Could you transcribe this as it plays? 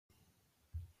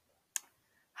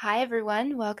Hi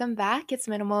everyone, welcome back. It's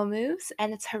Minimal Moves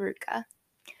and it's Haruka.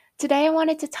 Today I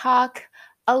wanted to talk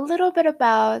a little bit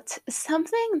about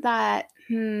something that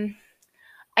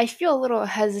I feel a little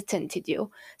hesitant to do.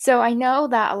 So I know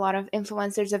that a lot of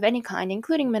influencers of any kind,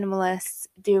 including minimalists,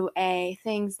 do a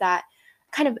things that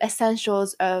kind of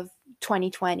essentials of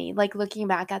 2020, like looking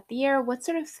back at the year, what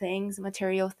sort of things,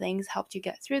 material things helped you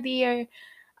get through the year?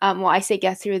 Well, I say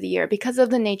get through the year because of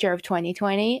the nature of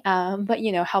 2020, but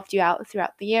helped you out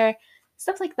throughout the year.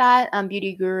 Stuff like that.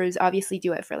 Beauty gurus obviously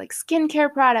do it for like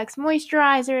skincare products,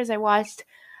 moisturizers. I watched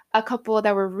a couple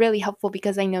that were really helpful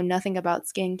because I know nothing about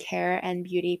skincare and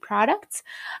beauty products.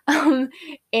 Um,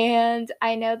 and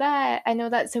I know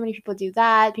that so many people do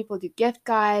that. People do gift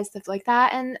guides, stuff like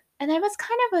that. And I was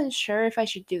kind of unsure if I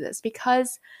should do this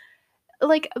because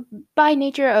like by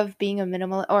nature of being a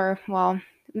minimal or well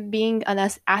being an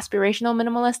aspirational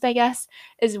minimalist, I guess,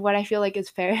 is what I feel like is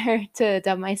fair to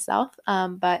dub myself.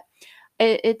 But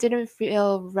it didn't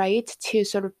feel right to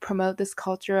sort of promote this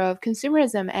culture of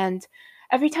consumerism. And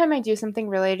every time I do something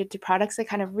related to products, I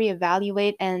kind of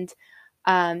reevaluate and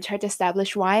try to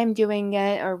establish why I'm doing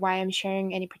it or why I'm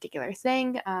sharing any particular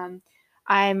thing.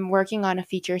 I'm working on a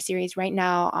feature series right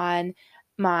now on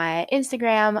my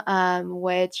Instagram,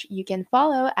 which you can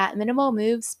follow at Minimal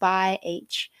Moves by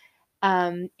H.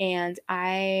 And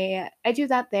I do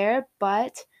that there,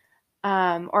 but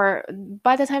or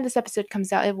by the time this episode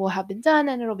comes out, it will have been done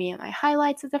and it'll be in my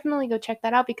highlights. So definitely go check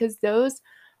that out because those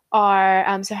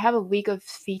are so I have a week of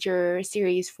feature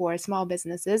series for small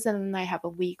businesses and then I have a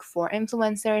week for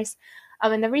influencers.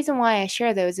 And the reason why I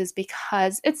share those is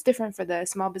because it's different for the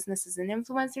small businesses and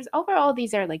influencers. Overall,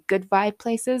 these are like good vibe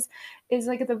places, is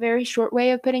like the very short way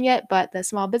of putting it. But the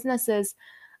small businesses,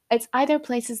 it's either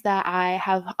places that I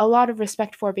have a lot of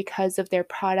respect for because of their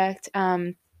product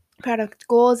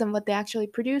goals and what they actually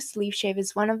produce. Leaf Shave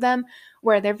is one of them,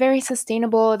 where they're very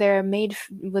sustainable. They're made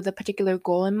with a particular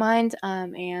goal in mind,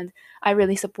 and I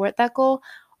really support that goal.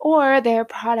 Or there are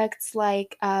products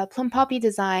like Plum Poppy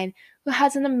Design, who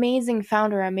has an amazing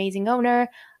founder, amazing owner,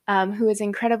 who is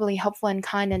incredibly helpful and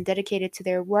kind and dedicated to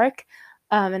their work,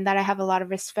 and that I have a lot of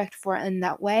respect for in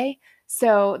that way.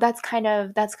 So that's kind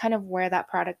of where that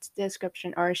product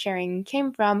description or sharing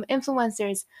came from.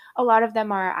 Influencers, a lot of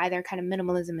them are either kind of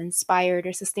minimalism inspired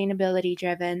or sustainability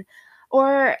driven,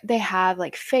 or they have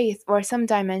like faith or some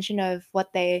dimension of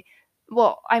what they,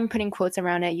 well, I'm putting quotes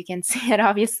around it. You can see it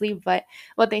obviously, but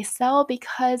what they sell,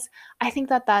 because I think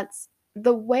that that's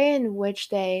the way in which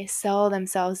they sell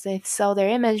themselves, they sell their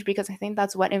image, because I think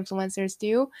that's what influencers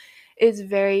do, is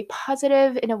very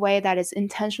positive in a way that is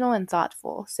intentional and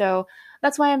thoughtful. So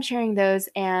that's why I'm sharing those,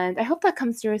 and I hope that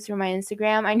comes through my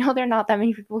Instagram. I know there are not that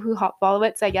many people who follow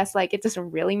it, so I guess like it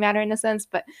doesn't really matter in a sense,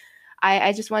 but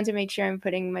I just want to make sure I'm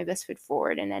putting my best foot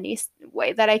forward in any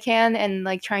way that I can, and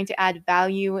like trying to add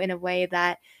value in a way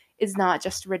that is not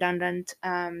just redundant.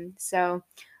 So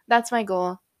that's my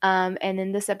goal. And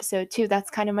in this episode too,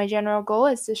 that's kind of my general goal,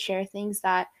 is to share things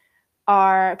that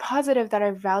are positive, that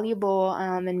are valuable,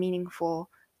 and meaningful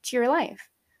to your life.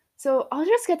 So I'll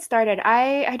just get started.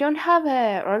 I don't have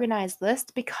a organized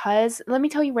list because let me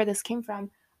tell you where this came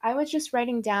from. I was just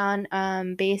writing down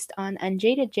based on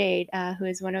Unjaded Jade, who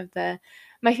is one of the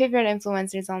my favorite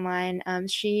influencers online.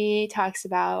 She talks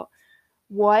about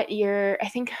what year, I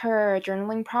think her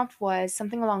journaling prompt was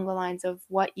something along the lines of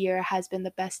what year has been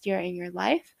the best year in your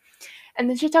life. And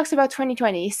then she talks about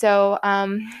 2020. So,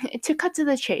 to cut to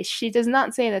the chase, she does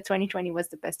not say that 2020 was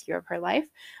the best year of her life,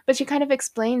 but she kind of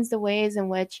explains the ways in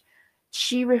which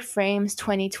she reframes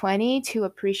 2020 to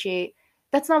appreciate.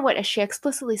 That's not what she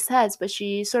explicitly says, but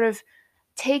she sort of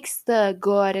takes the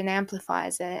good and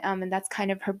amplifies it. And that's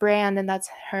kind of her brand and that's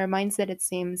her mindset, it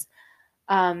seems.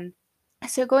 Um,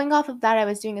 so going off of that, I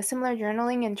was doing a similar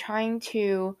journaling and trying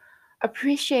to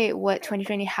appreciate what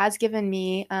 2020 has given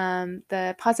me,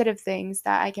 the positive things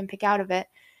that I can pick out of it.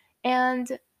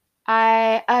 And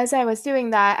as I was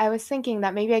doing that, I was thinking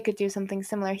that maybe I could do something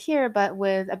similar here, but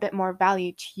with a bit more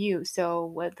value to you. So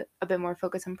with a bit more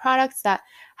focus on products that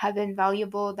have been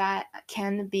valuable, that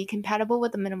can be compatible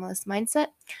with the minimalist mindset.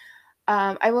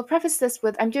 I will preface this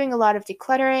with I'm doing a lot of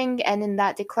decluttering, and in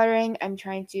that decluttering, I'm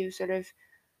trying to sort of,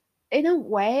 in a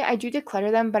way, I do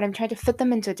declutter them, but I'm trying to fit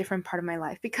them into a different part of my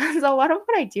life because a lot of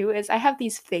what I do is I have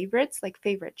these favorites, like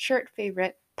favorite shirt,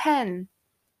 favorite pen,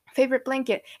 favorite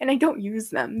blanket, and I don't use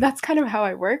them. That's kind of how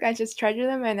I work. I just treasure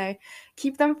them and I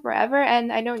keep them forever,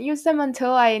 and I don't use them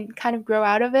until I kind of grow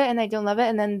out of it and I don't love it,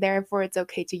 and then therefore it's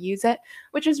okay to use it,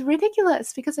 which is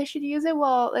ridiculous because I should use it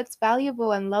while it's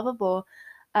valuable and lovable,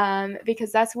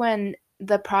 because that's when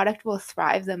the product will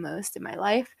thrive the most in my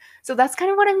life. So that's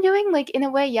kind of what I'm doing. Like, in a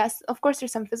way, yes, of course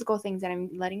there's some physical things that I'm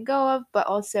letting go of, but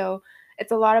also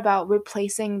it's a lot about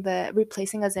replacing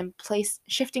as in place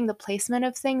shifting the placement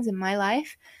of things in my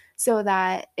life so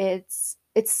that it's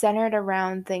centered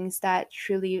around things that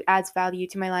truly adds value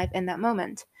to my life in that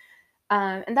moment.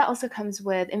 And that also comes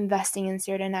with investing in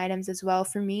certain items as well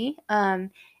for me.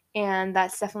 And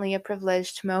that's definitely a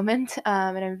privileged moment.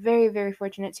 And I'm very, very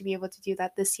fortunate to be able to do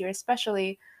that this year,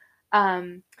 especially.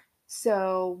 Um,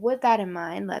 so, with that in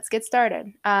mind, let's get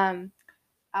started.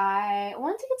 I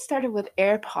want to get started with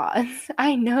AirPods.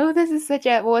 I know this is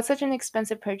it's such an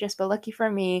expensive purchase, but lucky for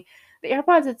me, the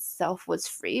AirPods itself was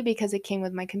free because it came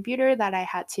with my computer that I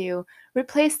had to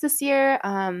replace this year.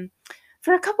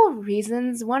 For a couple of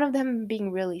reasons. One of them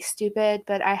being really stupid,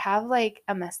 but I have like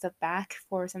a messed up back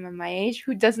for someone my age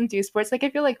who doesn't do sports. Like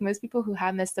I feel like most people who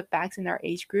have messed up backs in our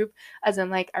age group, as in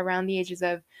like around the ages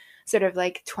of sort of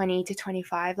like 20 to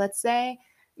 25, let's say,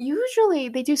 usually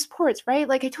they do sports, right?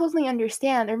 Like I totally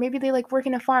understand. Or maybe they like work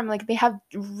in a farm, like they have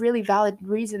really valid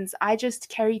reasons. I just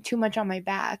carry too much on my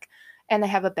back and I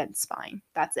have a bent spine.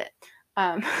 That's it.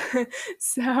 Um,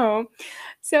 so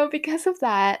because of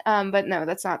that, but no,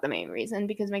 that's not the main reason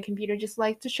because my computer just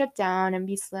liked to shut down and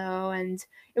be slow and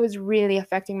it was really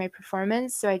affecting my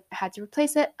performance. So I had to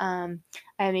replace it. I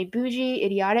am a bougie,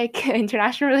 idiotic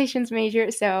international relations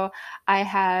major. So I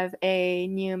have a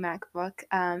new MacBook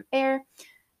Air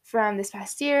from this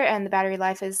past year, and the battery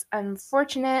life is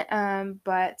unfortunate,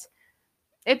 but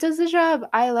it does the job.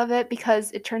 I love it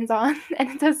because it turns on and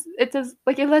it does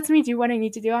like it lets me do what I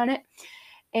need to do on it.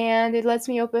 And it lets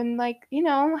me open like,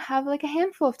 have like a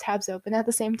handful of tabs open at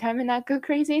the same time and not go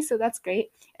crazy. So that's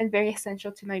great and very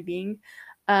essential to my being.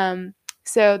 Um,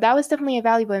 so that was definitely a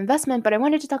valuable investment, but I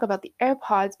wanted to talk about the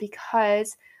AirPods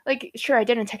because like sure I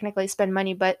didn't technically spend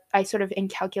money, but I sort of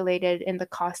incalculated in the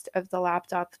cost of the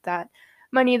laptop that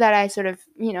money that I sort of,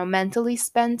 mentally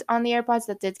spent on the AirPods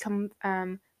that did come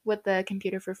with the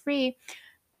computer for free.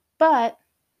 But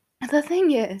the thing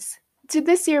is, so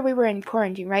this year we were in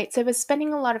quarantine, right? So I was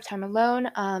spending a lot of time alone,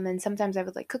 and sometimes I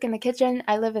would like cook in the kitchen.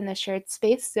 I live in a shared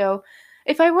space, so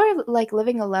if I were like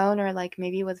living alone or like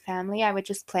maybe with family, I would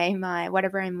just play my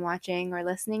whatever I'm watching or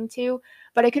listening to.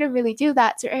 But I couldn't really do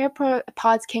that, so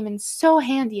AirPods came in so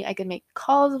handy. I could make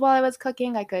calls while I was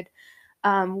cooking. I could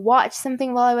watch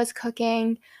something while I was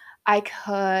cooking. I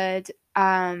could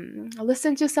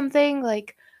listen to something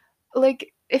like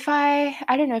if I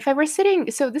don't know, if I were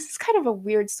sitting, so this is kind of a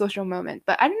weird social moment,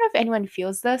 but I don't know if anyone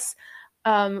feels this.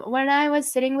 When I was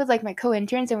sitting with like my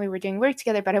co-interns and we were doing work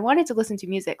together, but I wanted to listen to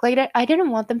music. Like I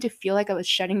didn't want them to feel like I was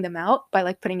shutting them out by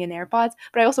like putting in AirPods,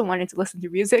 but I also wanted to listen to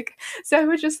music. So I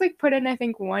would just like put in I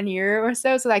think 1 ear or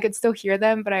so that I could still hear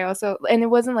them, but I also and it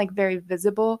wasn't like very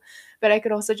visible, but I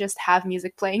could also just have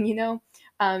music playing,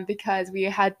 because we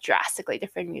had drastically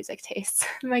different music tastes.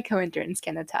 My co-interns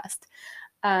can attest.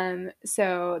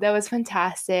 So that was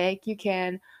fantastic. You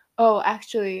can, oh,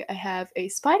 actually, I have a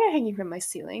spider hanging from my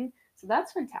ceiling. So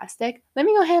that's fantastic. Let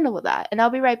me go handle with that and I'll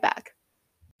be right back.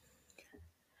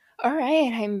 All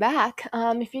right, I'm back.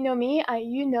 If you know me,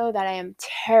 you know that I am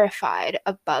terrified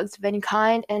of bugs of any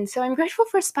kind, and so I'm grateful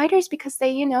for spiders because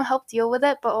they, help deal with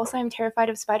it. But also, I'm terrified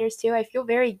of spiders too. I feel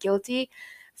very guilty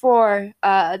for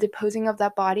disposing of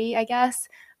that body, I guess.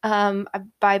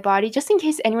 By body, just in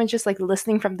case anyone's just like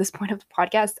listening from this point of the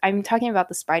podcast, I'm talking about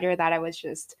the spider that I was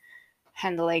just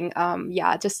handling.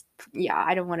 Yeah,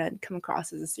 I don't want to come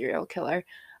across as a serial killer.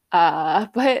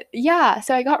 But yeah,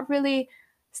 so I got really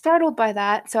startled by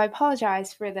that. So I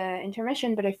apologize for the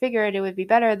intermission, but I figured it would be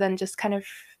better than just kind of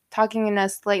talking in a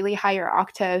slightly higher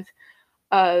octave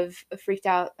of a freaked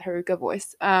out Haruka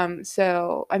voice.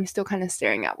 So I'm still kind of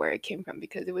staring at where it came from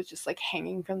because it was just like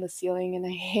hanging from the ceiling, and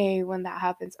I hate when that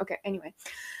happens. Okay, anyway,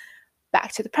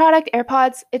 back to the product,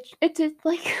 AirPods. It did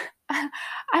like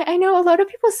I know a lot of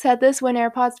people said this when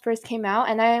AirPods first came out,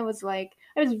 and I was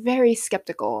very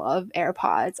skeptical of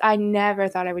AirPods. I never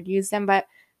thought I would use them, but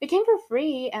they came for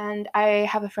free, and I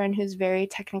have a friend who's very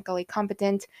technically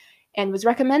competent and was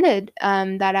recommended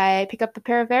that I pick up a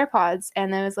pair of AirPods.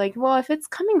 And I was like, well, if it's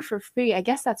coming for free, I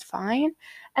guess that's fine.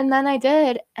 And then I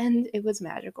did, and it was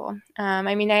magical.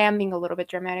 I mean, I am being a little bit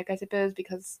dramatic, I suppose,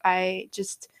 because I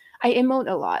emote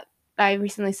a lot. I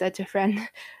recently said to a friend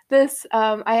this.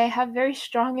 I have very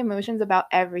strong emotions about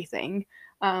everything,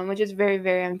 which is very,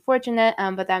 very unfortunate.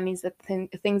 But that means that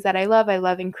things that I love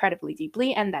incredibly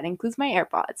deeply, and that includes my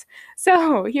AirPods.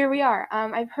 So here we are.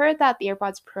 I've heard that the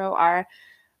AirPods Pro are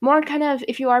more kind of,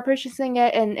 if you are purchasing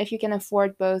it and if you can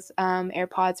afford both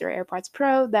AirPods or AirPods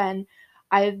Pro, then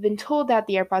I've been told that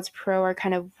the AirPods Pro are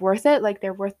kind of worth it, like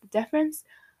they're worth the difference.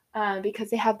 because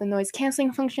they have the noise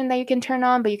canceling function that you can turn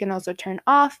on, but you can also turn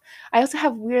off. I also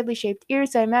have weirdly shaped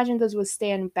ears, so I imagine those would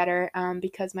stand better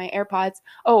because my AirPods.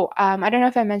 Oh, I don't know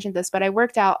if I mentioned this, but I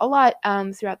worked out a lot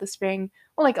throughout the spring.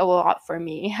 Well, like a lot for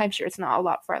me. I'm sure it's not a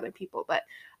lot for other people, but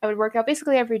I would work out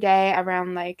basically every day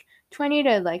around like 20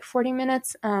 to like 40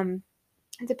 minutes,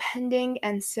 depending.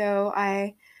 And so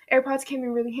I AirPods came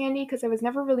in really handy because I was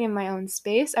never really in my own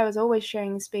space. I was always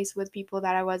sharing space with people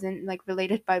that I wasn't like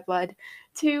related by blood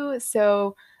to.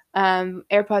 So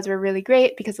AirPods were really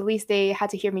great because at least they had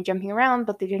to hear me jumping around,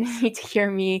 but they didn't need to hear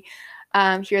me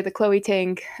hear the Chloe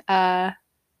Ting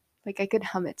like I could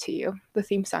hum it to you. The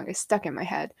theme song is stuck in my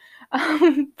head.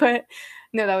 But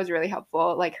no, that was really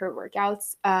helpful. Like her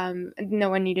workouts, no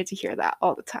one needed to hear that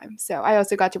all the time. So I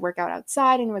also got to work out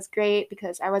outside and it was great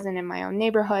because I wasn't in my own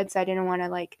neighborhood, so I didn't want to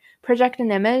like project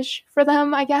an image for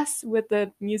them, I guess, with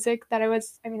the music that I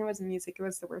mean, it wasn't music, it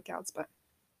was the workouts, but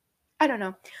I don't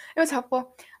know. It was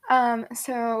helpful. And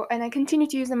I continue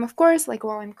to use them, of course, like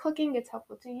while I'm cooking, it's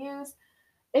helpful to use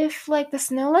if like the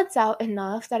snow lets out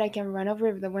enough that I can run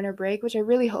over the winter break, which I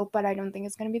really hope, but I don't think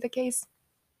it's going to be the case.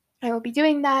 I will be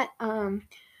doing that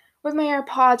with my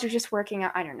AirPods or just working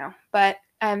out. I don't know, but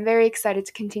I'm very excited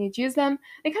to continue to use them.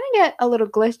 They kind of get a little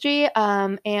glitchy,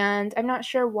 and I'm not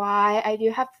sure why. I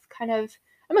do have kind of.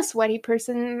 I'm a sweaty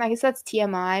person. I guess that's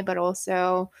TMI, but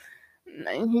also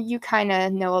you kind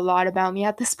of know a lot about me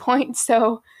at this point.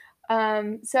 So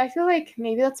I feel like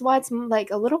maybe that's why it's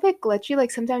like a little bit glitchy. Like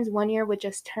sometimes one ear would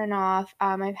just turn off.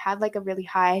 I've had like a really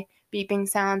high beeping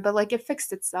sound, but like it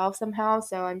fixed itself somehow.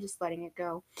 So I'm just letting it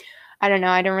go. I don't know.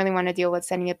 I don't really want to deal with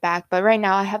sending it back. But right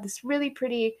now I have this really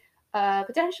pretty,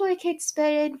 potentially Kate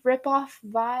Spade rip-off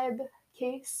vibe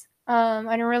case. I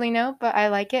don't really know, but I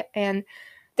like it. And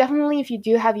definitely if you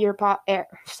do have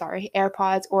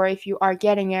AirPods, or if you are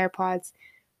getting AirPods,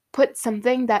 put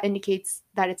something that indicates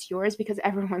that it's yours because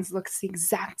everyone's looks the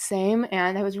exact same.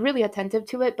 And I was really attentive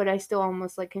to it, but I still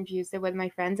almost like confused it with my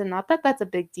friends. And not that that's a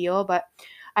big deal, but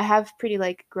I have pretty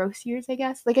like gross ears, I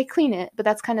guess. Like I clean it, but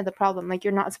that's kind of the problem. Like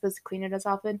you're not supposed to clean it as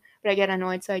often, but I get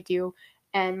annoyed, so I do.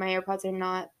 And my AirPods are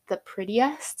not the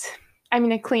prettiest. I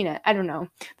mean, I clean it. I don't know.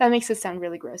 That makes it sound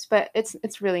really gross, but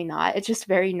it's really not. It's just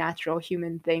very natural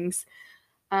human things.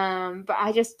 But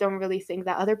I just don't really think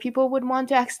that other people would want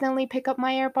to accidentally pick up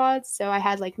my AirPods. So I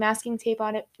had like masking tape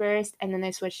on it first, and then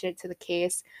I switched it to the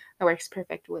case. It works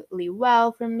perfectly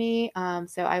well for me.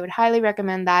 So I would highly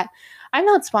recommend that. I'm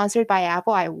not sponsored by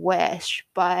Apple. I wish,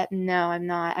 but no, I'm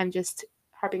not. I'm just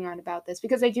harping on about this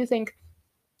because I think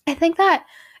that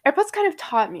AirPods kind of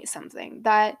taught me something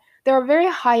that they're a very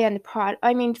high end product.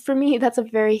 I mean, for me, that's a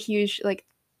very huge like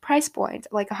price point,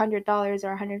 like $100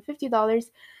 or $150.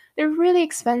 They're really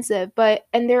expensive, but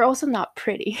and they're also not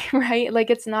pretty, right? Like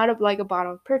it's not like a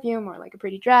bottle of perfume or like a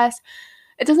pretty dress.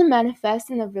 It doesn't manifest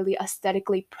in a really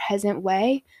aesthetically present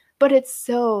way, but it's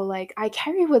so like I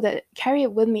carry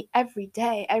it with me every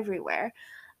day, everywhere.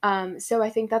 So I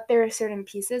think that there are certain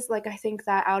pieces, like I think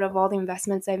that out of all the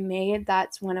investments I've made,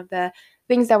 that's one of the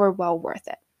things that were well worth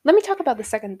it. Let me talk about the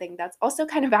second thing that's also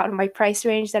kind of out of my price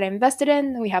range that I invested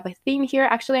in. We have a theme here.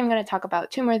 Actually, I'm going to talk about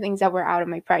two more things that were out of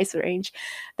my price range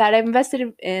that I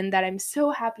invested in that I'm so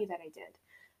happy that I did.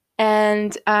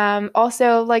 And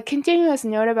also, like, continuous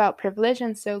note about privilege.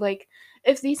 And so, like,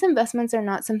 if these investments are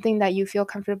not something that you feel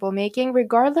comfortable making,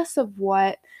 regardless of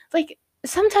what, like,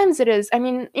 sometimes it is, I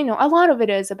mean, a lot of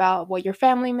it is about what your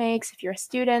family makes, if you're a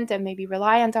student and maybe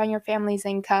reliant on your family's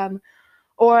income,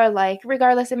 or like,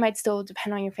 regardless, it might still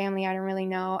depend on your family. I don't really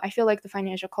know. I feel like the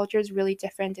financial culture is really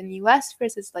different in the US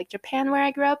versus like Japan, where I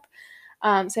grew up.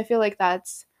 So I feel like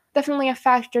that's definitely a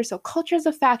factor. So culture is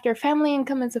a factor, family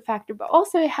income is a factor, but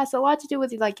also it has a lot to do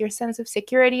with like your sense of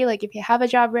security. Like if you have a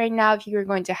job right now, if you're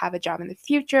going to have a job in the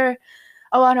future,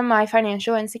 a lot of my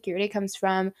financial insecurity comes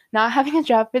from not having a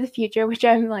job for the future, which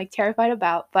I'm like terrified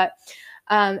about. But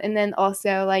and then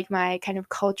also like my kind of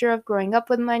culture of growing up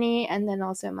with money, and then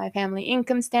also my family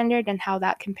income standard and how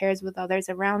that compares with others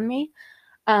around me.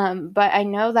 But I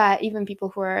know that even people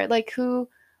who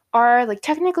are like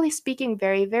technically speaking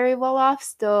very, very well off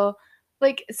still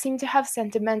like seem to have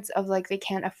sentiments of like they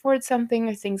can't afford something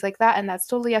or things like that, and that's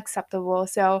totally acceptable.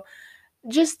 So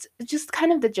just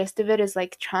kind of the gist of it is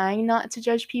like trying not to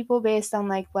judge people based on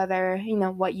like whether,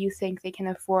 what you think they can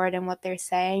afford, and what they're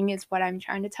saying is what I'm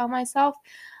trying to tell myself.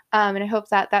 And I hope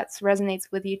that that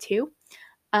resonates with you too.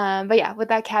 But yeah, with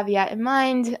that caveat in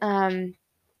mind,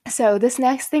 so this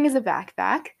next thing is a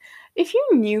backpack. If you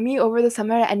knew me over the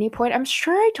summer at any point, I'm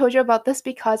sure I told you about this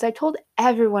because I told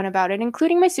everyone about it,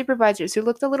 including my supervisors who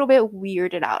looked a little bit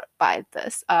weirded out by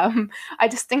this. I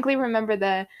distinctly remember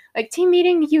the like team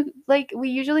meeting. You like we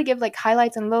usually give like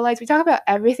highlights and lowlights. We talk about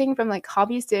everything from like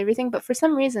hobbies to everything, but for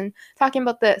some reason, talking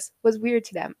about this was weird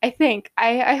to them. I think.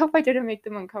 I hope I didn't make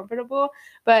them uncomfortable,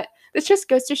 but this just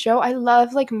goes to show I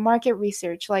love like market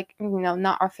research, like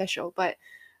not official, but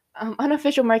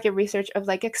unofficial market research of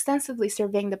like extensively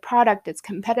surveying the product, its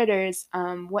competitors,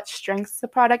 what strengths the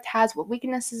product has, what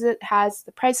weaknesses it has,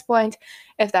 the price point,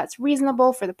 if that's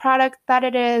reasonable for the product that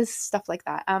it is, stuff like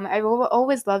that. I've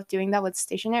always loved doing that with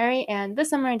stationery, and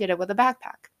this summer I did it with a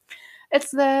backpack.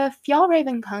 It's the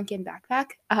Fjallraven Kanken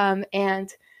backpack,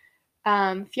 and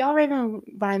Fjallraven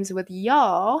rhymes with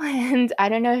y'all, and I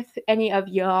don't know if any of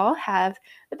y'all have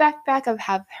the backpack of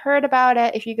have heard about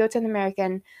it. If you go to an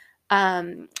American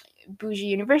um, bougie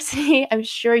university, I'm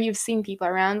sure you've seen people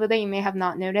around with it. You may have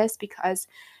not noticed because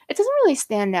it doesn't really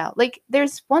stand out. Like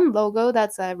there's one logo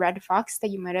that's a red fox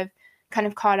that you might have kind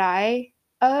of caught eye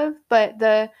of, but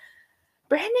the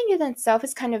branding in itself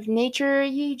is kind of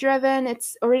nature-y driven.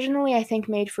 It's originally, I think,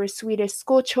 made for Swedish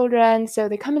school children, so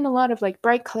they come in a lot of like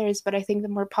bright colors, but I think the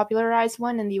more popularized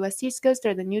one in the US East Coast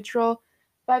are the neutral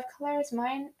five colors.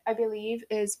 Mine, I believe,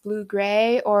 is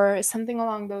blue-gray or something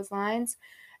along those lines.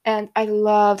 And I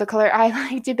love the color. I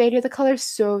like debated the color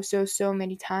so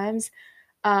many times.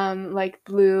 Like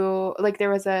blue, like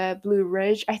there was a blue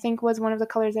ridge, I think was one of the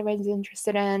colors I was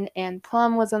interested in, and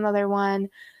plum was another one.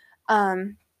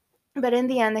 Um, but in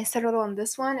the end, I settled on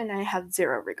this one, and I have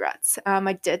zero regrets.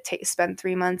 I did spend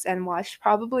 3 months and watched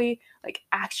probably like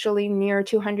actually near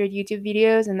 200 YouTube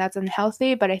videos, and that's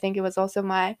unhealthy. But I think it was also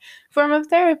my form of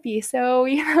therapy, so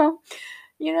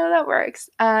that works.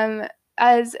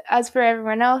 As for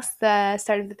everyone else, the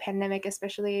start of the pandemic,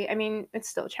 especially, I mean, it's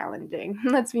still challenging.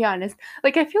 Let's be honest.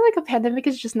 Like, I feel like a pandemic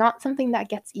is just not something that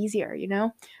gets easier.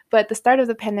 But the start of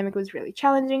the pandemic was really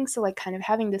challenging. So, like, kind of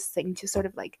having this thing to sort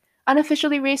of like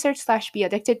unofficially research slash be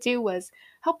addicted to was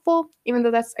helpful, even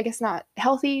though that's, I guess, not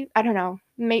healthy. I don't know.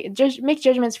 Make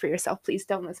judgments for yourself, please.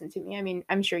 Don't listen to me. I mean,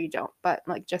 I'm sure you don't, but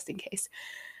like, just in case.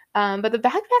 But the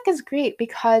backpack is great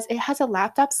because it has a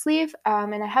laptop sleeve,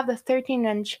 and I have the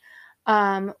 13-inch,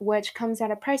 which comes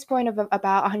at a price point of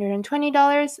about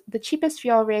 $120. The cheapest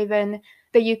Fjallraven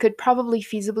that you could probably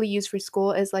feasibly use for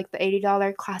school is like the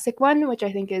 $80 classic one, which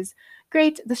I think is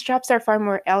great. The straps are far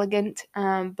more elegant,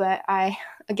 but I,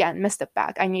 again, missed a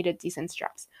bag. I needed decent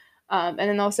straps. And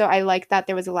then also, I like that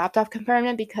there was a laptop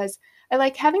compartment because I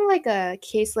like having like a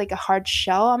case, like a hard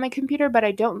shell on my computer, but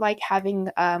I don't like having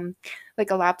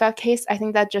like a laptop case. I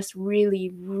think that just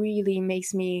really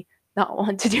makes me not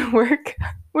want to do work,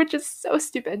 which is so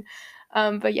stupid.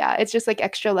 But yeah, it's just like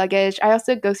extra luggage. I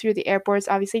also go through the airports,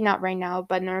 obviously not right now,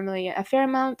 but normally a fair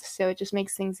amount, so it just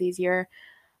makes things easier.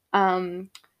 Um,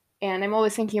 and I'm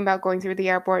always thinking about going through the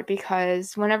airport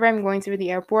because whenever I'm going through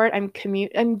the airport, I'm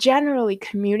generally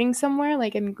commuting somewhere,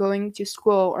 like I'm going to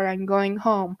school or I'm going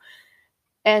home,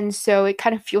 and so it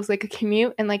kind of feels like a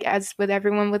commute. And like as with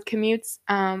everyone with commutes,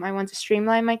 I want to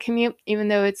streamline my commute, even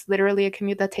though it's literally a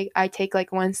commute that I take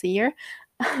like once a year.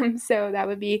 So that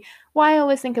would be why I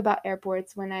always think about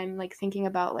airports when I'm like thinking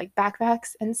about like backpacks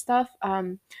and stuff.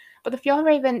 But the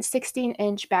Fjallraven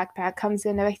 16-inch backpack comes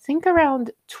in, I think,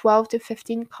 around 12 to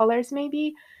 15 colors,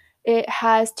 maybe. It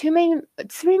has three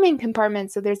main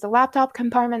compartments. So there's the laptop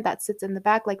compartment that sits in the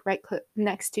back, like right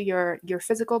next to your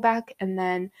physical back, and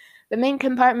then the main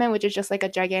compartment, which is just like a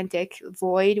gigantic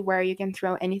void where you can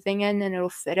throw anything in and it'll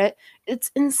fit it.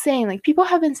 It's insane. Like people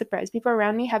have been surprised. People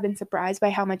around me have been surprised by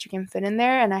how much you can fit in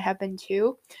there, and I have been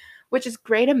too, which is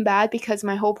great and bad because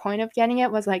my whole point of getting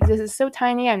it was like, this is so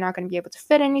tiny, I'm not going to be able to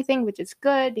fit anything, which is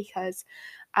good because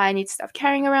I need stuff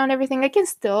carrying around everything. I can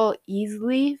still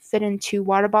easily fit in 2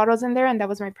 water bottles in there, and that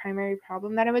was my primary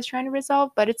problem that I was trying to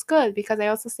resolve. But it's good because I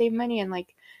also save money and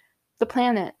like the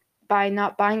planet by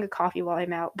not buying a coffee while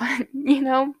I'm out. But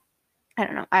I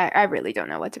don't know. I really don't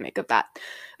know what to make of that.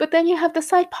 But then you have the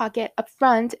side pocket up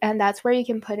front, and that's where you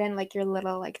can put in like your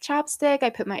little like chopstick. I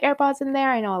put my AirPods in there.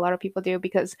 I know a lot of people do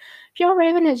because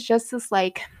Fjallraven is just this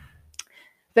like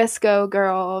Visco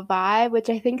girl vibe, which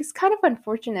I think is kind of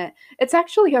unfortunate. It's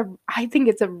actually I think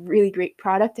it's a really great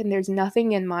product, and there's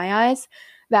nothing in my eyes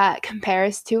that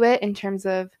compares to it in terms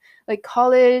of like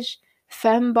college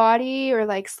femme body or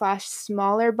like slash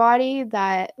smaller body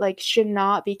that like should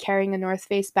not be carrying a North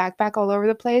Face backpack all over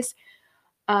the place.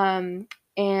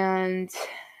 And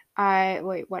I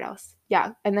wait, what else?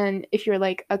 Yeah, and then if you're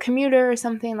like a commuter or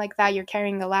something like that, you're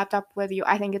carrying a laptop with you.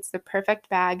 I think it's the perfect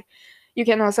bag. you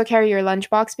can also carry your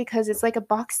lunchbox because it's like a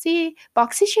boxy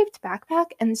shaped backpack,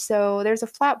 and so there's a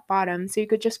flat bottom, so you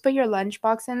could just put your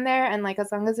lunchbox in there, and like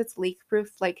as long as it's leak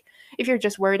proof, like if you're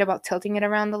just worried about tilting it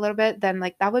around a little bit, then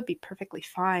like that would be perfectly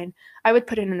fine. I would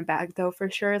put it in a bag though for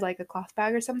sure, like a cloth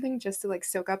bag or something, just to like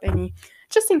soak up any,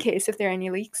 just in case if there are any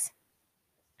leaks.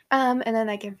 And then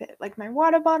I can fit like my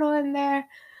water bottle in there.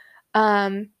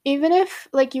 Even if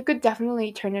like you could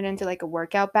definitely turn it into like a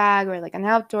workout bag or like an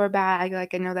outdoor bag.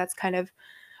 Like I know that's kind of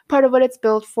part of what it's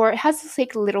built for. It has this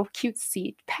like little cute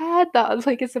seat pad that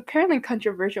like is apparently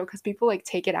controversial because people like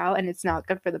take it out and it's not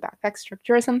good for the backpack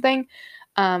structure or something.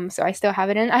 So I still have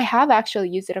it in. I have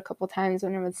actually used it a couple times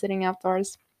when I was sitting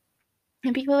outdoors,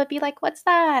 and people would be like, "What's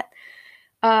that?"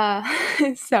 Uh,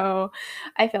 so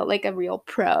I felt like a real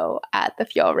pro at the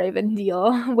Fjallraven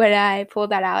deal when I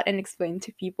pulled that out and explained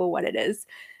to people what it is.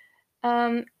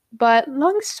 Um, but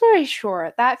long story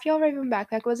short, that Fjallraven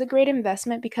backpack was a great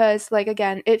investment because, like,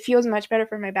 again, it feels much better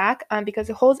for my back because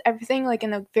it holds everything like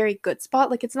in a very good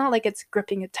spot. Like, it's not like it's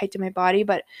gripping it tight to my body,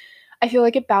 but I feel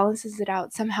like it balances it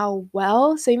out somehow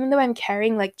well. So even though I'm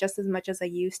carrying like just as much as I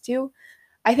used to,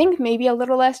 I think maybe a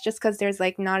little less just because there's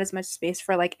like not as much space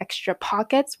for like extra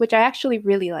pockets, which I actually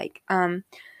really like. And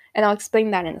I'll explain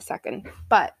that in a second.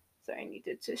 But sorry, I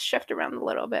needed to shift around a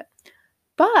little bit.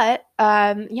 But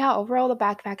yeah, overall the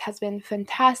backpack has been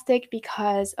fantastic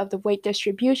because of the weight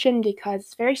distribution, because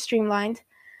it's very streamlined.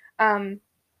 Um,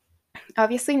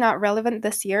 Obviously not relevant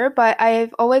this year, but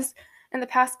I've always in the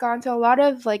past gone to a lot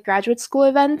of like graduate school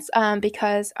events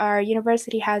because our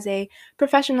university has a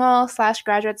professional slash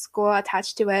graduate school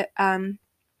attached to it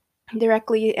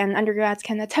directly, and undergrads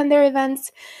can attend their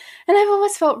events. And I've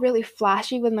always felt really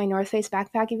flashy with my North Face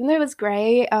backpack, even though it was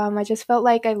gray. I just felt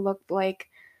like I looked like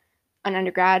an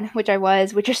undergrad, which I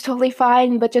was, which is totally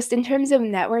fine. But just in terms of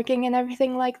networking and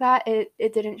everything like that,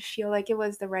 it didn't feel like it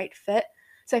was the right fit.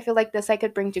 So I feel like this I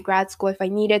could bring to grad school if I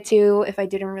needed to, if I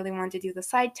didn't really want to do the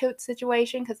side tote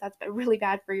situation, because that's really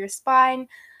bad for your spine.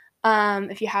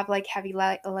 If you have like heavy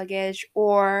luggage,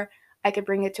 or I could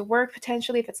bring it to work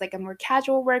potentially if it's like a more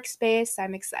casual workspace.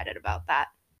 I'm excited about that.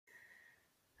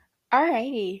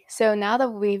 Alrighty, so now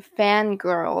that we've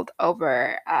fangirled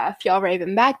over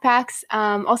Fjallraven backpacks,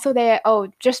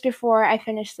 also just before I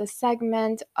finish this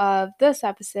segment of this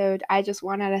episode, I just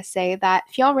wanted to say that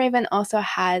Fjallraven also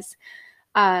has,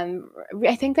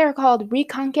 I think they're called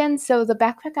Rekonken. So the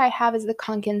backpack I have is the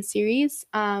Konken series.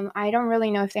 I don't really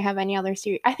know if they have any other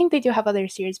series. I think they do have other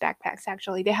series backpacks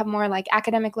actually. They have more like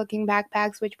academic looking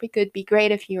backpacks, which could be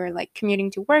great if you are like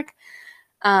commuting to work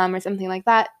or something like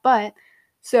that. But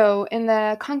so in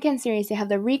the Konken series, they have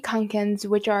the Rekonkens,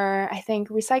 which are I think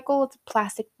recycled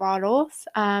plastic bottles,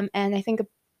 and I think if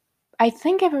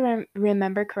I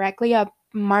remember correctly, a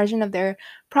margin of their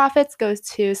profits goes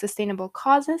to sustainable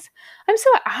causes. I'm so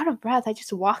out of breath. I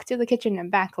just walked to the kitchen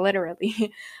and back,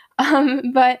 literally.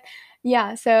 But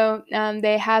yeah, so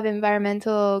they have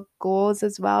environmental goals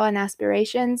as well and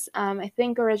aspirations. I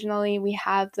think originally we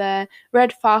have the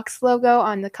Red Fox logo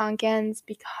on the Konkens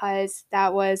because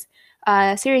that was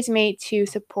a series made to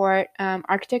support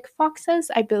Arctic foxes,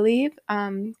 I believe.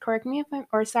 Correct me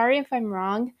if sorry if I'm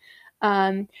wrong.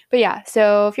 But yeah,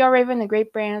 so Fjallraven, a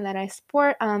great brand that I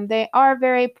support. They are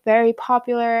very, very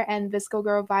popular and Visco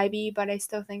Girl vibey, but I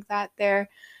still think that they're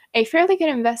a fairly good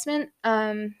investment.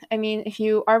 I mean, if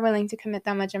you are willing to commit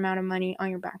that much amount of money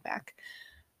on your backpack.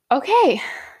 Okay,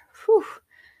 whew.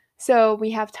 So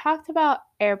we have talked about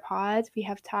AirPods. We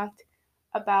have talked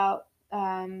about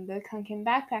the Kunkin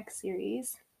Backpack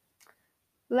series.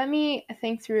 Let me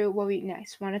think through what we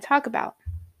next want to talk about.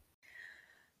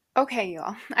 Okay,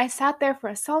 y'all. I sat there for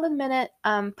a solid minute,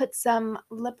 put some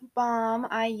lip balm.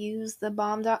 I use the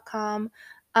balm.com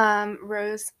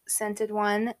rose scented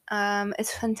one.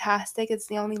 It's fantastic. It's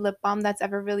the only lip balm that's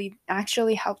ever really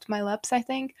actually helped my lips, I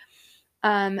think.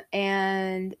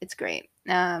 And it's great.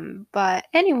 But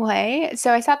anyway,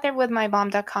 so I sat there with my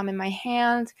balm.com in my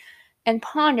hand and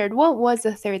pondered what was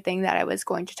the third thing that I was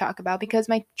going to talk about because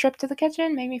my trip to the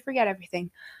kitchen made me forget everything.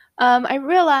 I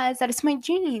realized that it's my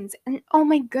jeans, and oh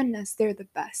my goodness, they're the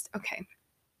best. Okay.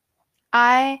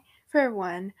 I, for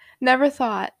one, never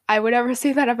thought I would ever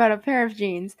say that about a pair of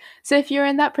jeans. So if you're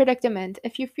in that predicament,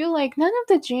 if you feel like none of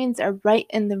the jeans are right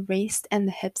in the waist and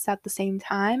the hips at the same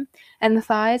time, and the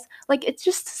thighs, like it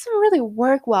just doesn't really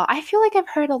work well. I feel like I've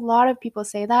heard a lot of people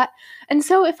say that. And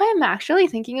so if I'm actually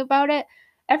thinking about it,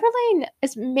 Everlane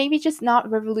is maybe just not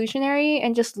revolutionary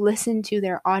and just listen to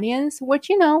their audience, which,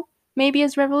 maybe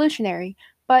is revolutionary.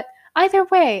 But either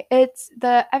way, it's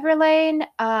the Everlane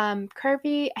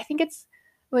curvy.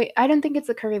 I don't think it's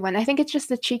the curvy one. I think it's just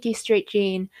the cheeky straight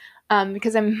jean.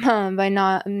 because I'm by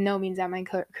not no means am I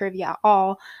curvy at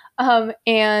all.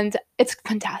 And it's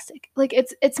fantastic. Like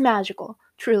it's magical,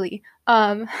 truly.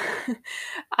 I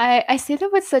say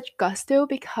that with such gusto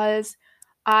because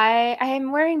I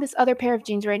am wearing this other pair of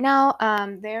jeans right now.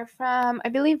 They're from I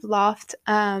believe Loft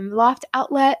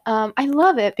Outlet. I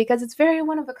love it because it's very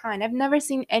one of a kind. I've never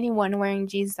seen anyone wearing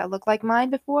jeans that look like mine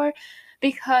before,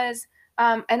 because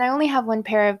and I only have one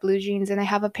pair of blue jeans and I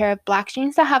have a pair of black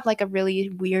jeans that have like a really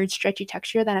weird stretchy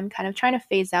texture that I'm kind of trying to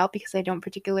phase out because I don't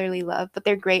particularly love, but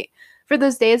they're great for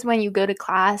those days when you go to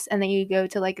class and then you go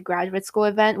to like a graduate school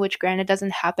event, which granted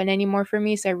doesn't happen anymore for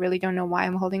me, so I really don't know why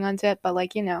I'm holding on to it, but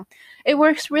like, it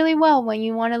works really well when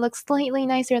you want to look slightly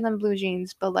nicer than blue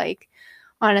jeans, but like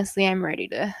honestly, I'm ready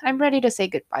to say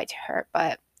goodbye to her.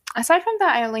 But aside from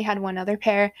that, I only had one other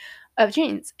pair of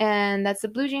jeans, and that's the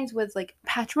blue jeans with like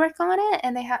patchwork on it,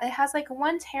 and it has like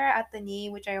one tear at the knee,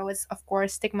 which I always, of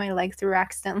course, stick my leg through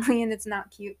accidentally, and it's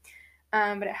not cute.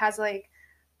 But it has like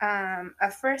a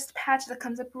first patch that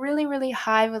comes up really, really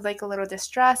high with like a little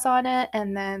distress on it,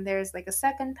 and then there's like a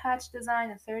second patch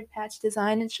design, a third patch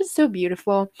design. It's just so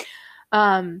beautiful.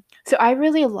 So I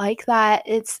really like that.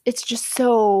 It's just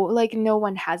so like no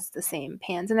one has the same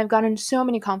pants, and I've gotten so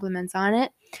many compliments on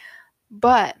it.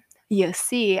 But you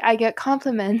see, I get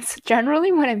compliments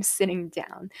generally when I'm sitting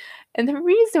down. And the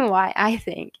reason why I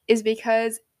think is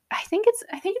because I think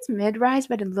it's mid-rise,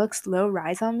 but it looks low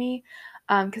rise on me.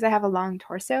 Because I have a long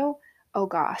torso. Oh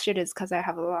gosh, it is because I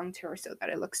have a long torso that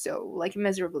it looks so like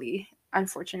miserably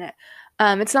unfortunate.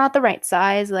 It's not the right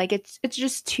size, like it's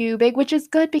just too big, which is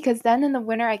good because then in the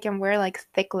winter I can wear like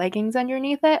thick leggings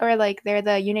underneath it, or like they're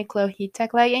the Uniqlo heat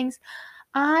tech leggings.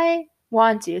 I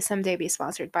want to someday be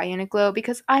sponsored by Uniqlo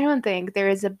because I don't think there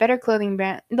is a better clothing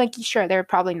brand. Like, sure, they're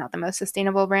probably not the most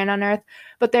sustainable brand on earth,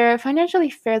 but they're financially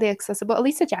fairly accessible. At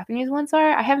least the Japanese ones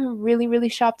are. I haven't really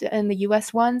shopped in the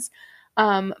US ones,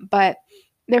 but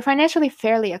they're financially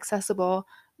fairly accessible.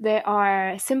 They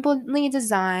are simply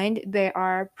designed, they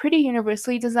are pretty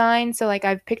universally designed. So, like,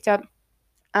 I've picked up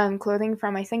clothing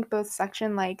from I think both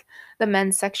section, like the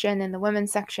men's section and the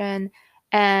women's section,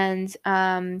 and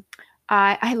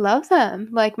I love them.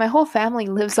 Like my whole family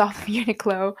lives off of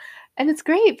Uniqlo, and it's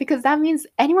great because that means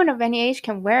anyone of any age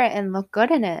can wear it and look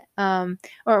good in it.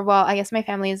 Or well, I guess my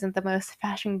family isn't the most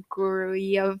fashion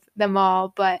guru of them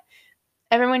all, but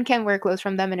everyone can wear clothes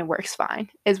from them and it works fine,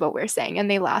 is what we're saying, and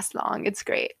they last long. It's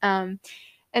great. And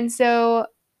so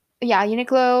yeah,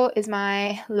 Uniqlo is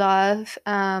my love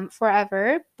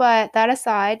forever. But that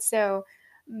aside, so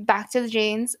back to the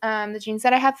jeans. The jeans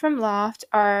that I have from Loft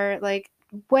are like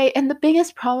way, and the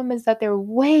biggest problem is that they're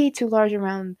way too large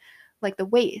around like the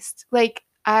waist. Like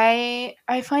I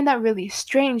find that really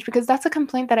strange because that's a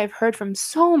complaint that I've heard from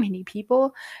so many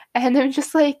people, and they're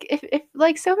just like, if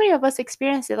like so many of us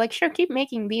experience it, like sure, keep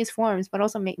making these forms, but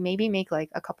also maybe make like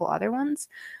a couple other ones.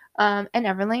 And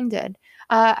Everlane did.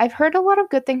 I've heard a lot of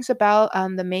good things about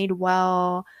the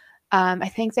Madewell. I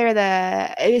think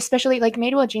they're especially like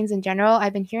Madewell jeans in general.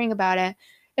 I've been hearing about it.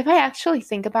 If I actually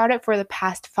think about it, for the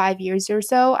past 5 years or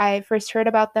so, I first heard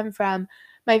about them from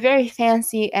my very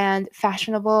fancy and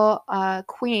fashionable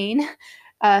queen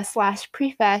slash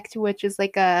prefect, which is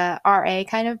like a RA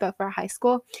kind of, but for high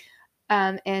school.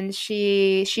 And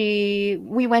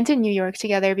we went to New York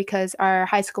together because our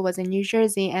high school was in New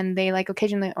Jersey, and they like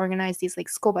occasionally organize these like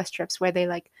school bus trips where they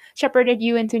like shepherded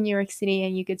you into New York City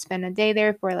and you could spend a day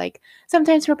there for like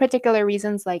sometimes for particular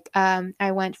reasons. Like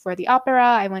I went for the opera,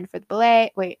 I went for the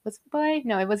ballet. Wait, was it the ballet?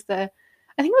 No, it was I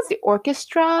think it was the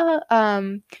orchestra.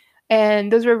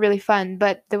 And those were really fun.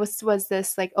 But there was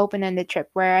this like open-ended trip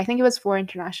where I think it was for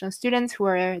international students who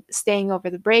were staying over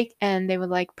the break, and they would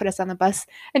like put us on the bus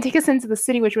and take us into the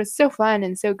city, which was so fun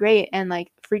and so great, and like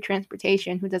free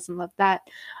transportation. Who doesn't love that?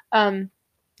 Um,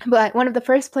 but one of the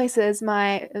first places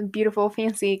my beautiful,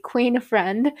 fancy queen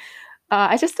friend,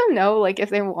 I just don't know like if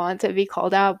they want to be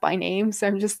called out by name, so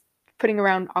I'm just putting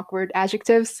around awkward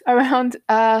adjectives around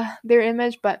their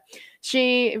image. But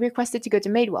she requested to go to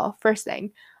Madewell first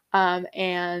thing.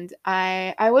 And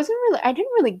I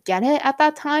didn't really get it at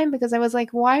that time because I was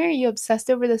like, why are you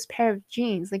obsessed over this pair of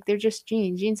jeans? Like they're just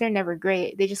jeans. Jeans are never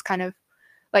great. They just kind of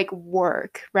like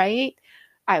work, right?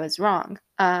 I was wrong.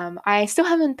 I still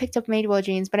haven't picked up Madewell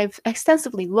jeans, but I've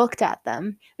extensively looked at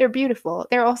them. They're beautiful.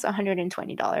 They're also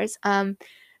 $120.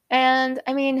 And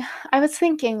I mean, I was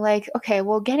thinking like, okay,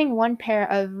 well, getting one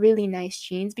pair of really nice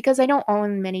jeans because I don't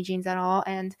own many jeans at all,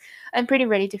 and I'm pretty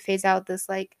ready to phase out this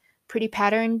like pretty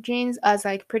patterned jeans. As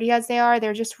like pretty as they are,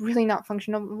 they're just really not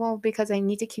functional because I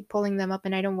need to keep pulling them up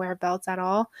and I don't wear belts at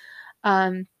all.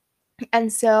 Um,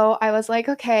 And so I was like,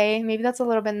 okay, maybe that's a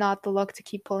little bit not the look to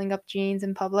keep pulling up jeans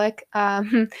in public. I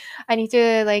need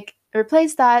to like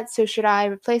replace that. So should I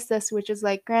replace this, which is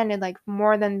like granted like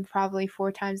more than probably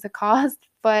 4 times the cost,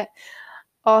 but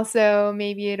also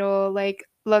maybe it'll like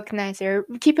look nicer.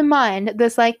 Keep in mind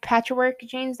this like patchwork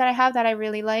jeans that I have that I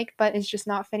really like, but it's just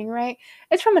not fitting right.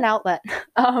 It's from an outlet.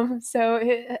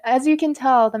 As you can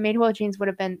tell, the Madewell jeans would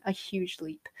have been a huge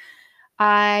leap.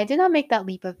 I did not make that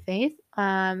leap of faith.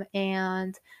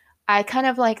 And I kind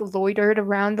of like loitered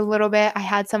around a little bit. I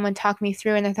had someone talk me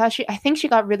through, and I think she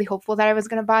got really hopeful that I was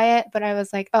going to buy it. But I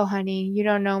was like, oh, honey, you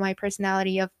don't know my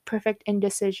personality of perfect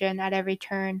indecision at every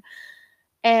turn.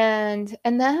 So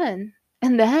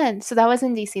that was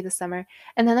in DC this summer.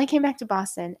 And then I came back to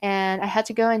Boston and I had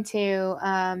to go into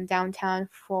downtown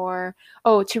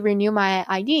to renew my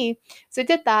ID. So I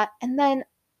did that. And then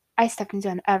I stepped into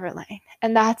an Everlane,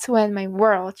 and that's when my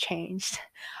world changed.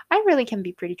 I really can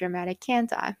be pretty dramatic,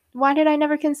 can't I? Why did I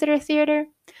never consider theater?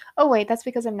 Oh, wait, that's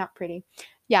because I'm not pretty.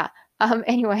 Yeah,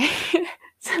 anyway,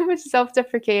 so much self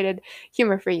deprecated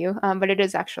humor for you, but it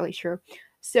is actually true.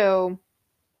 So,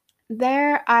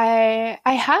 there I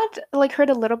had like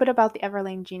heard a little bit about the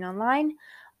Everlane Gene online.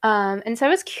 And so I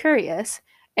was curious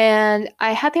and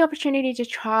I had the opportunity to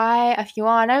try a few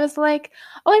on. I was like,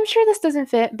 oh, I'm sure this doesn't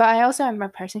fit, but I also am a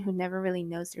person who never really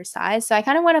knows their size. So I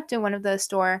kind of went up to one of the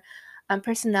store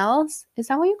personnels. Is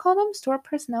that what you call them? Store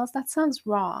personnels? That sounds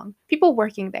wrong. People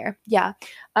working there. Yeah.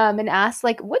 And asked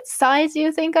like, what size do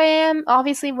you think I am?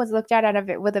 Obviously was looked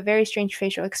at with a very strange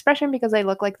facial expression because I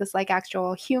look like this like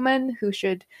actual human who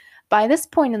should by this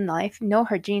point in life know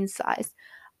her jean size.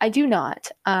 I do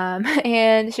not.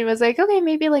 And she was like, okay,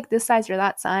 maybe like this size or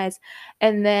that size.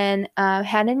 And then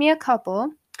handed me a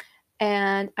couple.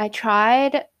 And I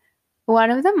tried one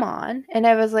of them on. And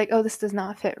I was like, oh, this does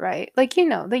not fit right. Like,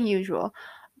 the usual.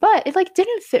 But it like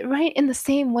didn't fit right in the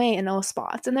same way in all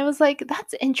spots. And I was like,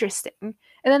 that's interesting. And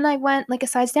then I went like a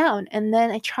size down. And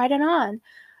then I tried it on.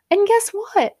 And guess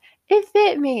what? It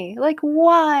fit me like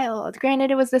wild.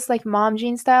 Granted, it was this like mom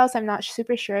jean style, so I'm not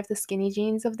super sure if the skinny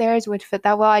jeans of theirs would fit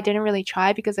that well. I didn't really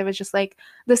try because I was just like,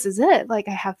 this is it. Like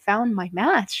I have found my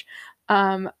match.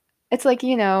 Um, it's like,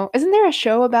 isn't there a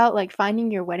show about like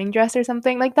finding your wedding dress or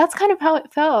something? Like that's kind of how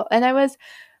it felt. And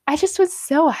I just was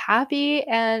so happy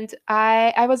and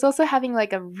I was also having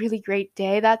like a really great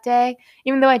day that day,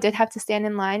 even though I did have to stand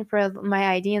in line for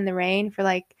my ID in the rain for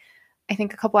like I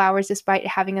think a couple hours despite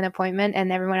having an appointment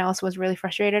and everyone else was really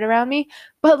frustrated around me.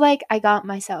 But like I got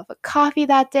myself a coffee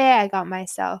that day. I got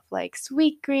myself like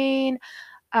sweet green.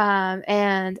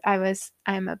 And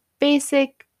I'm a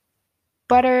basic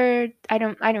butter. I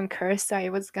don't curse, so I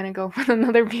was gonna go with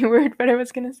another B word, but I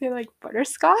was gonna say like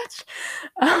butterscotch.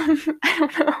 I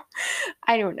don't know.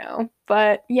 I don't know.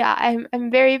 But yeah,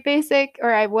 I'm very basic,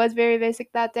 or I was very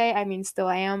basic that day. I mean still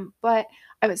I am, but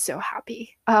I was so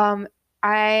happy.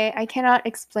 I cannot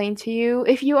explain to you.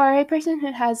 If you are a person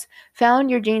who has found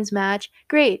your jeans match,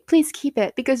 great, please keep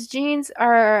it because jeans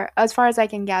are, as far as I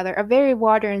can gather, a very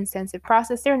water intensive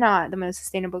process. They're not the most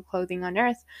sustainable clothing on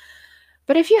earth.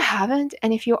 But if you haven't,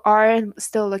 and if you are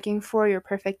still looking for your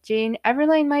perfect jean,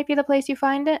 Everlane might be the place you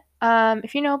find it.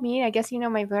 If you know me, I guess you know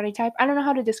my body type. I don't know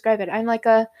how to describe it. I'm like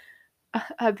a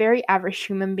very average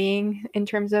human being in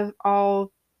terms of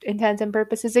all intents and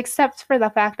purposes, except for the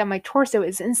fact that my torso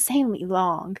is insanely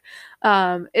long.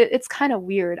 It's kind of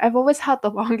weird. I've always had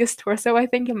the longest torso, I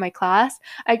think, in my class.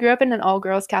 I grew up in an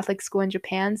all-girls Catholic school in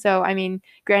Japan, so I mean,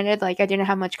 granted, like I didn't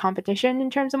have much competition in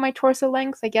terms of my torso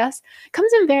length, I guess.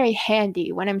 Comes in very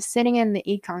handy when I'm sitting in the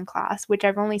econ class, which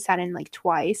I've only sat in like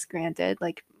twice, granted,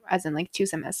 like as in like 2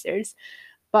 semesters.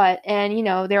 And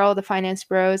they're all the finance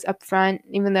bros up front,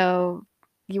 even though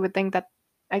you would think that,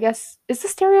 I guess, is the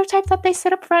stereotype that they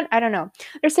sit up front? I don't know.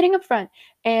 They're sitting up front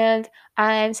and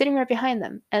I'm sitting right behind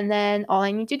them. And then all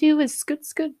I need to do is scoot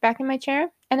back in my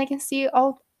chair and I can see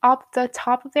all up the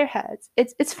top of their heads.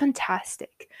 It's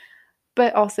fantastic.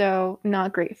 But also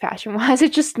not great fashion wise.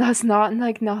 It just does not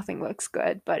like nothing looks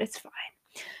good, but it's fine.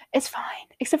 It's fine.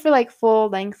 Except for like full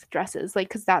length dresses, like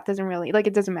cuz that doesn't really like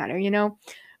it doesn't matter,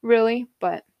 really,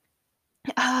 but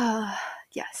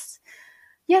yes.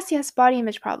 Yes, yes, body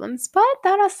image problems. But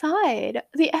that aside,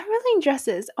 the Everlane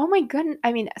dresses. Oh my goodness.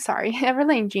 I mean, sorry,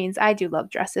 Everlane jeans. I do love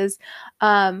dresses.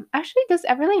 Actually, does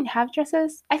Everlane have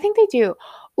dresses? I think they do.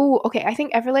 Ooh, okay. I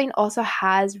think Everlane also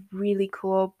has really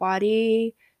cool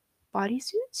bodysuits.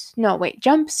 No, wait,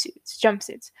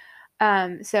 jumpsuits.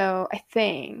 So I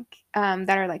think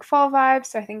that are like fall vibes.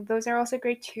 So I think those are also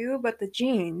great too. But the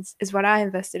jeans is what I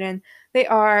invested in. They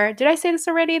are. Did I say this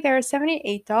already? They're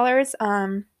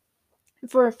 $78.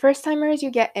 For first timers,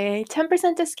 you get a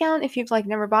 10% discount if you've like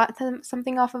never bought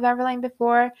something off of Everlane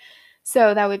before.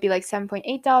 So that would be like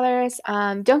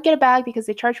 $7.8. Don't get a bag because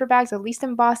they charge for bags. At least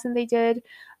in Boston they did,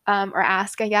 or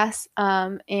ask, I guess.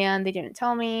 And they didn't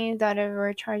tell me that they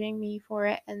were charging me for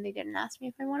it, and they didn't ask me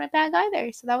if I want a bag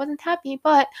either. So that wasn't happy.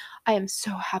 But I am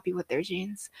so happy with their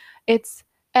jeans. It's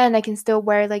and I can still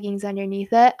wear leggings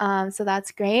underneath it. So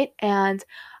that's great. And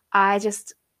I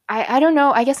just I don't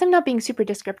know. I guess I'm not being super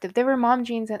descriptive. There were mom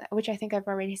jeans, which I think I've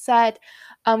already said,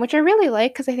 which I really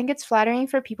like because I think it's flattering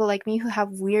for people like me who have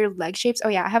weird leg shapes. Oh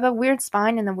yeah, I have a weird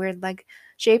spine and a weird leg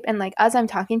shape, and like as I'm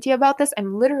talking to you about this, I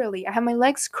have my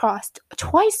legs crossed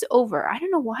twice over. I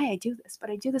don't know why I do this, but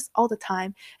I do this all the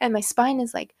time, and my spine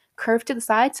is like curved to the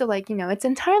side, so like it's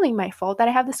entirely my fault that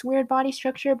I have this weird body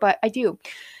structure, but I do.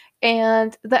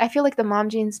 And I feel like the mom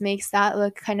jeans makes that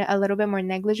look kind of a little bit more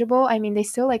negligible. I mean, they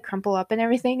still like crumple up and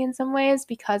everything in some ways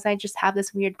because I just have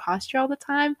this weird posture all the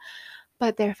time,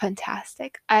 but they're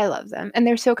fantastic. I love them and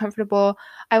they're so comfortable.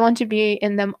 I want to be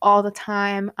in them all the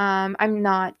time. I'm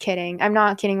not kidding. I'm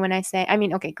not kidding when I say, I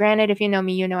mean, okay, granted, if you know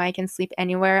me, you know I can sleep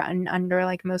anywhere and under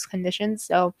like most conditions.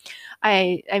 So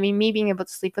I mean, me being able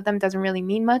to sleep with them doesn't really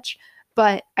mean much,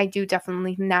 but I do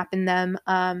definitely nap in them.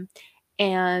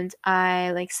 And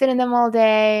I like sit in them all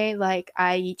day. Like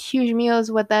I eat huge meals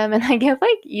with them and I get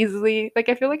like easily like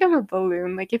I feel like I'm a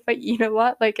balloon. Like if I eat a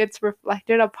lot, like it's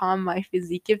reflected upon my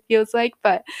physique, it feels like,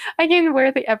 but I can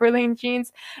wear the Everlane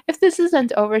jeans. If this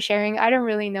isn't oversharing, I don't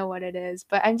really know what it is,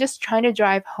 but I'm just trying to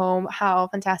drive home how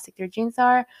fantastic their jeans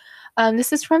are.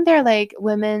 This is from their like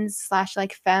women's slash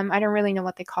like femme, I don't really know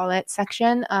what they call it,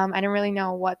 section. I don't really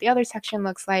know what the other section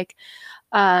looks like,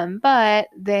 but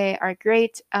they are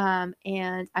great,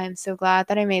 and I'm so glad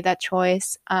that I made that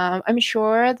choice. I'm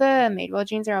sure the Madewell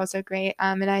jeans are also great,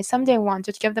 and I someday want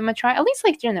to give them a try, at least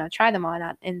like try them on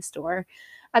at in store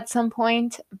at some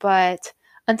point. But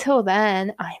until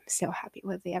then, I'm so happy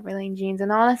with the Everlane jeans,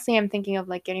 and honestly, I'm thinking of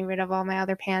like getting rid of all my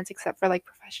other pants except for like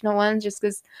professional ones, just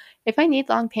because if I need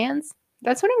long pants,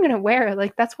 that's what I'm gonna wear.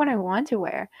 Like that's what I want to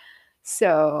wear.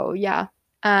 So yeah.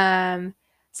 Um,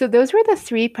 so those were the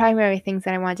three primary things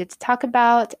that I wanted to talk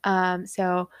about.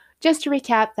 So just to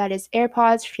recap, that is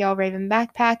AirPods, Fjällräven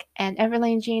backpack, and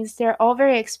Everlane jeans. They're all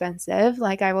very expensive.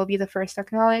 Like I will be the first to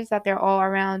acknowledge that they're all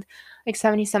around like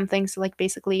 70 something, so like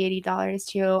basically $80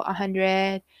 to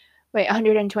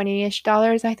 120-ish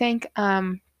dollars, I think.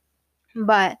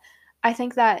 But I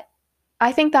think that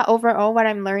I think that overall, what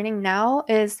I'm learning now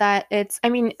is that I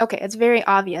mean, okay, it's very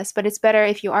obvious, but it's better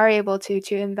if you are able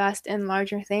to invest in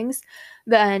larger things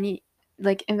than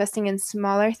like investing in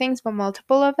smaller things, but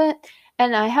multiple of it.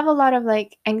 And I have a lot of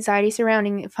like anxiety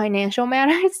surrounding financial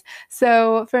matters.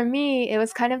 So for me, it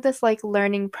was kind of this like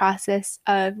learning process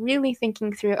of really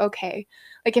thinking through, okay,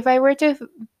 like if I were to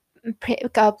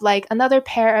pick up like another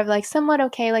pair of like somewhat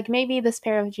okay, like maybe this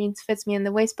pair of jeans fits me in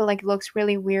the waist, but like looks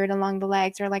really weird along the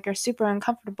legs or like are super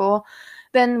uncomfortable,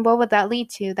 then what would that lead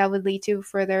to? That would lead to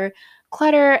further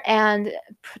clutter and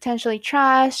potentially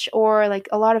trash or like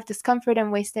a lot of discomfort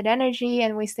and wasted energy.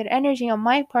 And wasted energy on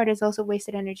my part is also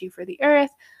wasted energy for the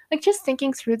earth. Like just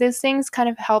thinking through these things kind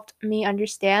of helped me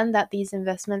understand that these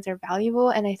investments are valuable.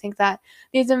 And I think that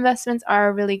these investments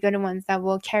are really good ones that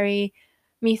will carry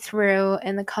me through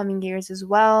in the coming years as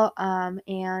well.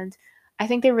 And I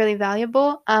think they're really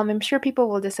valuable. I'm sure people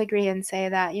will disagree and say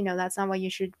that, that's not what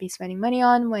you should be spending money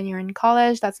on when you're in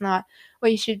college. That's not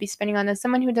what you should be spending on as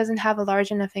someone who doesn't have a large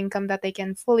enough income that they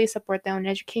can fully support their own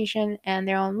education and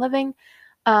their own living.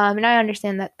 And I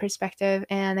understand that perspective,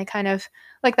 and I kind of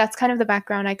like that's kind of the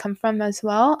background I come from as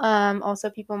well. Also,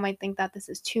 people might think that this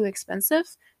is too expensive,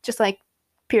 just like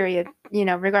period,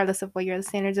 regardless of what your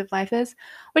standards of life is,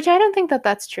 which I don't think that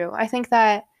that's true. I think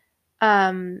that,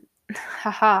 um,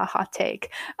 haha, hot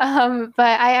take. But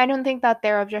I don't think that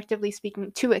they're objectively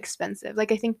speaking too expensive.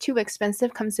 Like, I think too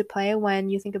expensive comes to play when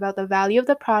you think about the value of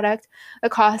the product, the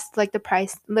cost, like the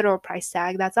price, literal price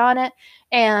tag that's on it,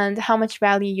 and how much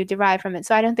value you derive from it.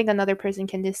 So I don't think another person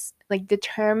can just like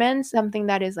determine something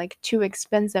that is like too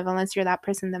expensive unless you're that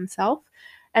person themselves.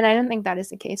 And I don't think that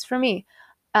is the case for me.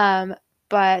 Um,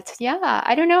 but yeah,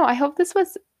 I don't know. I hope this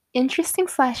was interesting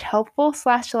slash helpful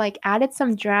slash like added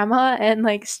some drama and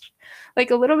like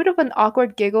a little bit of an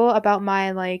awkward giggle about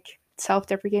my like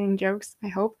self-deprecating jokes, I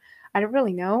hope. I don't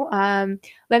really know.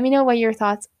 Let me know what your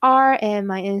thoughts are in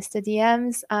my Insta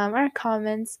DMs, or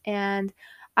comments, and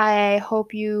I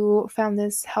hope you found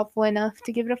this helpful enough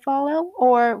to give it a follow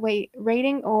or wait,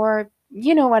 rating, or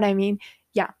you know what I mean.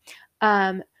 Yeah.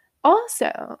 Um, Also,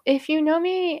 if you know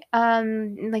me,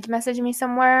 like message me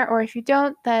somewhere, or if you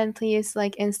don't, then please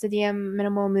like Insta DM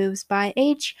Minimal Moves by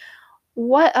H,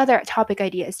 what other topic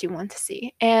ideas do you want to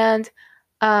see? And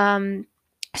um,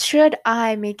 should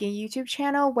I make a YouTube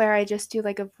channel where I just do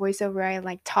like a voiceover, where I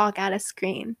like talk at a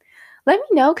screen? Let me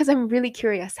know because I'm really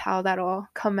curious how that'll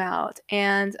come out.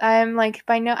 And I'm like,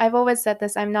 by now, I've always said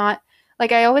this. I'm not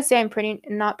like I always say I'm pretty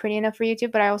not pretty enough for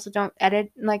YouTube, but I also don't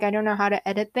edit. Like I don't know how to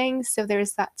edit things, so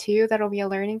there's that too. That'll be a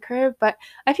learning curve. But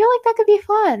I feel like that could be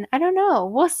fun. I don't know.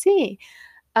 We'll see.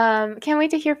 Can't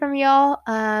wait to hear from y'all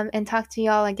and talk to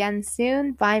y'all again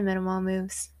soon. Bye, Minimal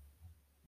Moves.